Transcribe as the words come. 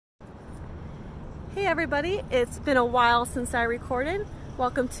Hey everybody, it's been a while since I recorded.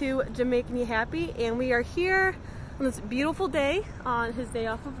 Welcome to Jamaican You Happy, and we are here on this beautiful day on his day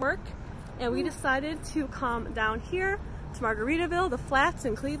off of work, and we decided to come down here to Margaritaville, the Flats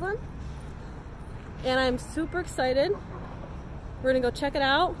in Cleveland, and I'm super excited. We're gonna go check it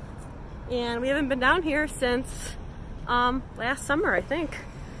out, and we haven't been down here since last summer, I think,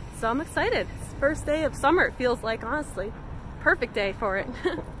 so I'm excited. It's the first day of summer, it feels like, honestly. Perfect day for it.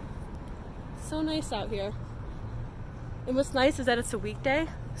 So nice out here. And what's nice is that it's a weekday,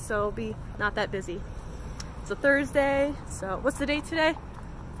 so it'll be not that busy. It's a Thursday, so what's the date today?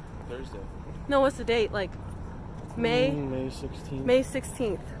 Thursday. No, what's the date? Like May 16th. May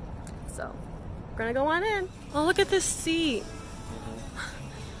 16th. So we're gonna go on in. Oh, look at this seat.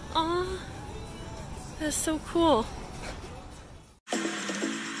 Oh, that's so cool.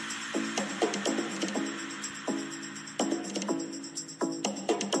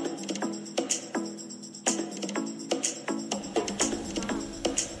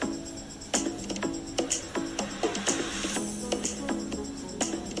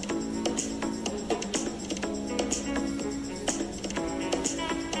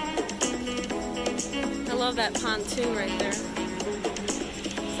 I love that pontoon right there.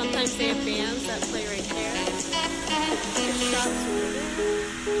 Sometimes they have bands that play right there.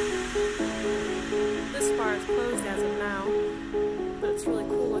 This bar is closed as of now, but it's really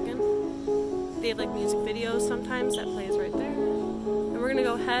cool looking. They have like music videos sometimes that plays right there. And we're gonna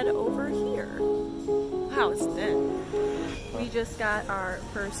go head over here. Wow, it's dead. We just got our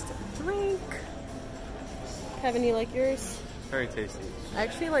first drink. Kevin, you like yours? Very tasty. I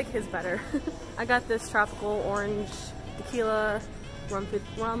actually like his better. I got this tropical orange tequila, rum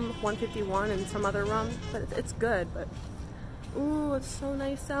 151, and some other rum, but it's good. But ooh, it's so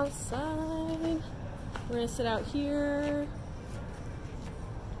nice outside. We're gonna sit out here.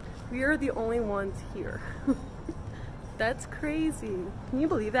 We are the only ones here. That's crazy. Can you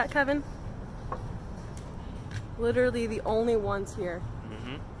believe that, Kevin? Literally the only ones here.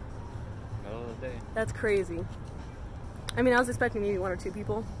 Middle of the day. That's crazy. I mean, I was expecting maybe 1 or 2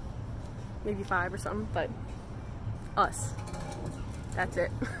 people, maybe 5 or something, but us. That's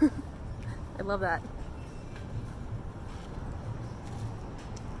it. I love that.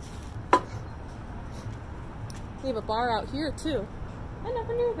 They have a bar out here too. I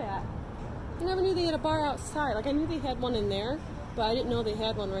never knew that. I never knew they had a bar outside. Like, I knew they had one in there, but I didn't know they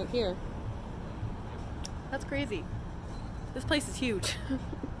had one right here. That's crazy. This place is huge.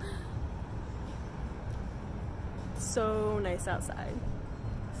 So nice outside.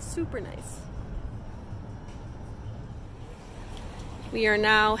 Super nice. We are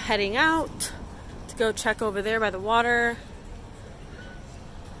now heading out to go check over there by the water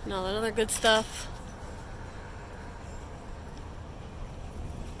and all that other good stuff.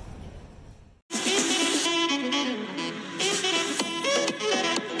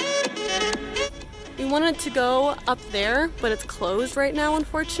 We wanted to go up there, but it's closed right now,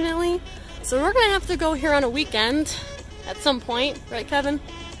 unfortunately. So we're gonna have to go here on a weekend at some point, right, Kevin?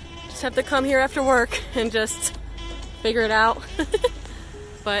 Just have to come here after work and just figure it out.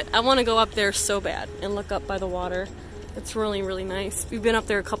 But I want to go up there so bad and look up by the water. It's really, really nice. We've been up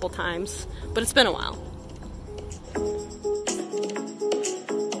there a couple times, but it's been a while.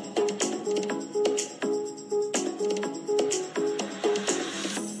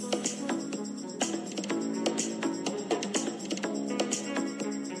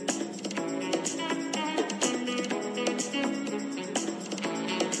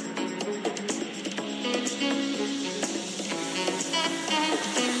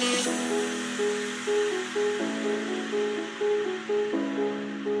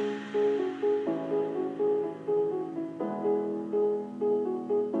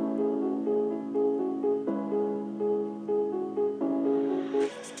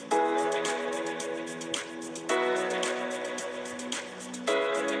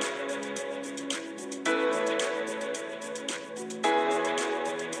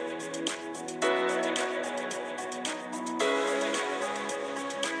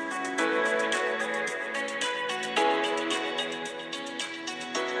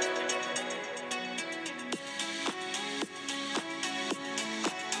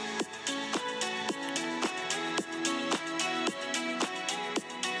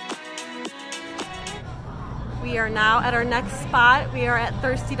 We are now at our next spot. We are at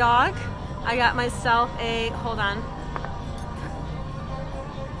Thirsty Dog. I got myself a, hold on.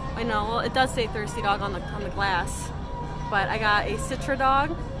 I know, well, it does say Thirsty Dog on the glass, but I got a Citra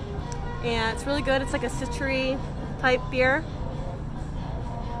Dog, and it's really good. It's like a citry type beer.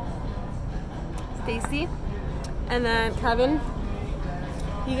 It's tasty. And then Kevin,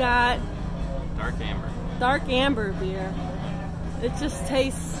 he got Dark amber. Dark amber beer. It just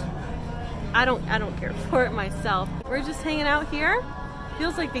tastes, I don't care for it myself. We're just hanging out here.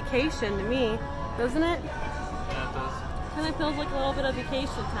 Feels like vacation to me, doesn't it? Yeah, it does. Kind of feels like a little bit of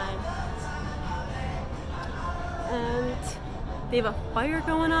vacation time. And they have a fire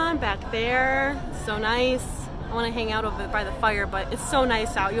going on back there. It's so nice. I want to hang out over by the fire, but it's so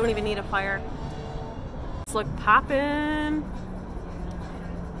nice out. You don't even need a fire. Let's look poppin'.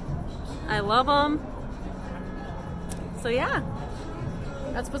 I love them. So yeah,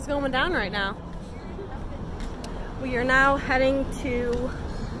 that's what's going down right now. We are now heading to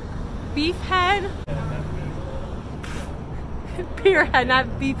Beefhead. Beerhead, not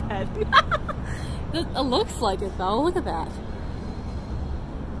Beefhead. It looks like it though. Look at that.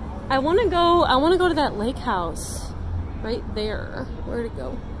 I want to go to that lake house right there. Where'd it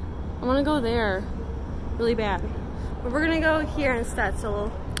go? I want to go there really bad. But we're gonna go here instead.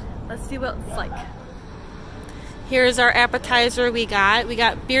 So let's see what it's like. Here's our appetizer we got. We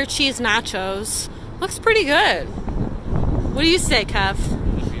got beer cheese nachos. Looks pretty good. What do you say, Kev?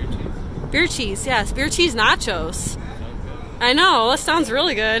 Beer cheese. Beer cheese, yes. Beer cheese nachos. I know, that sounds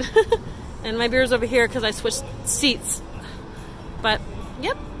really good. And my beer's over here because I switched seats. But,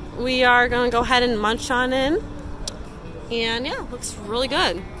 yep. We are going to go ahead and munch on in. And yeah, looks really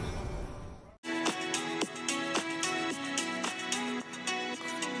good.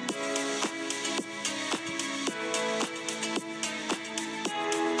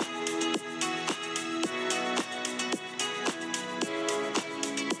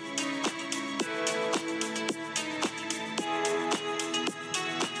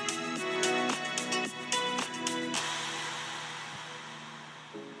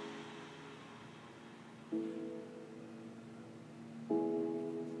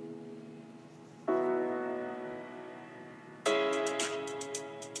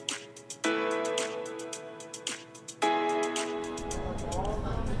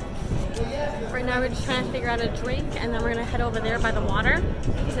 Right now we're just trying to figure out a drink, and then we're gonna head over there by the water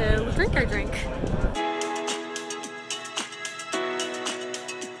to drink our drink.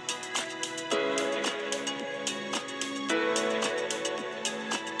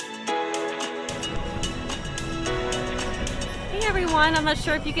 Hey everyone, I'm not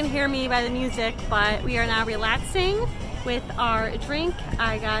sure if you can hear me by the music, but we are now relaxing with our drink.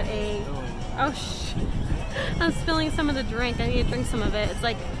 I got a, oh shh, I'm spilling some of the drink. I need to drink some of it. It's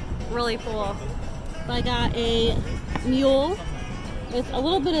like really full. I got a mule with a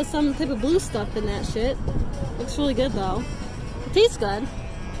little bit of some type of blue stuff in that shit. Looks really good though. It tastes good.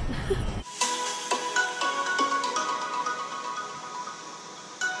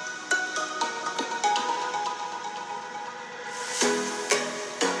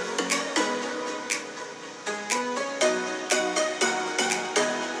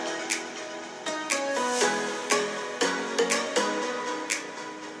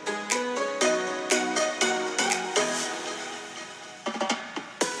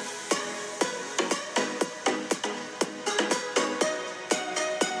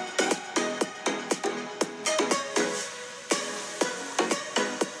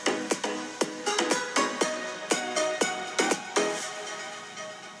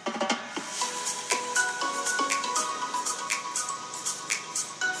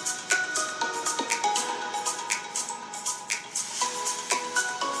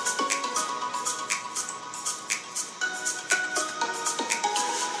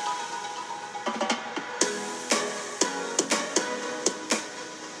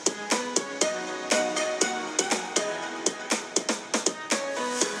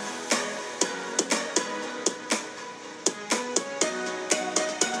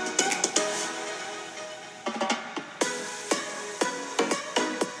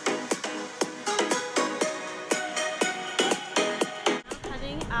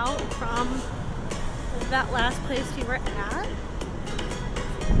 That last place we were at.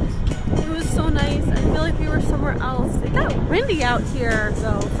 It was so nice. I feel like we were somewhere else. It got windy out here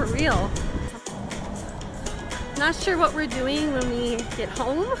though, for real. Not sure what we're doing when we get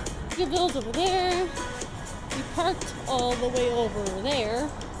home. The bill's over there. We parked all the way over there.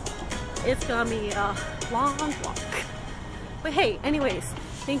 It's gonna be a long walk. But hey, anyways,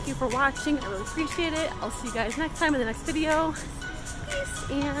 thank you for watching. I really appreciate it. I'll see you guys next time in the next video.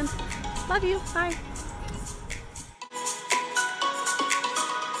 Peace and love you. Bye.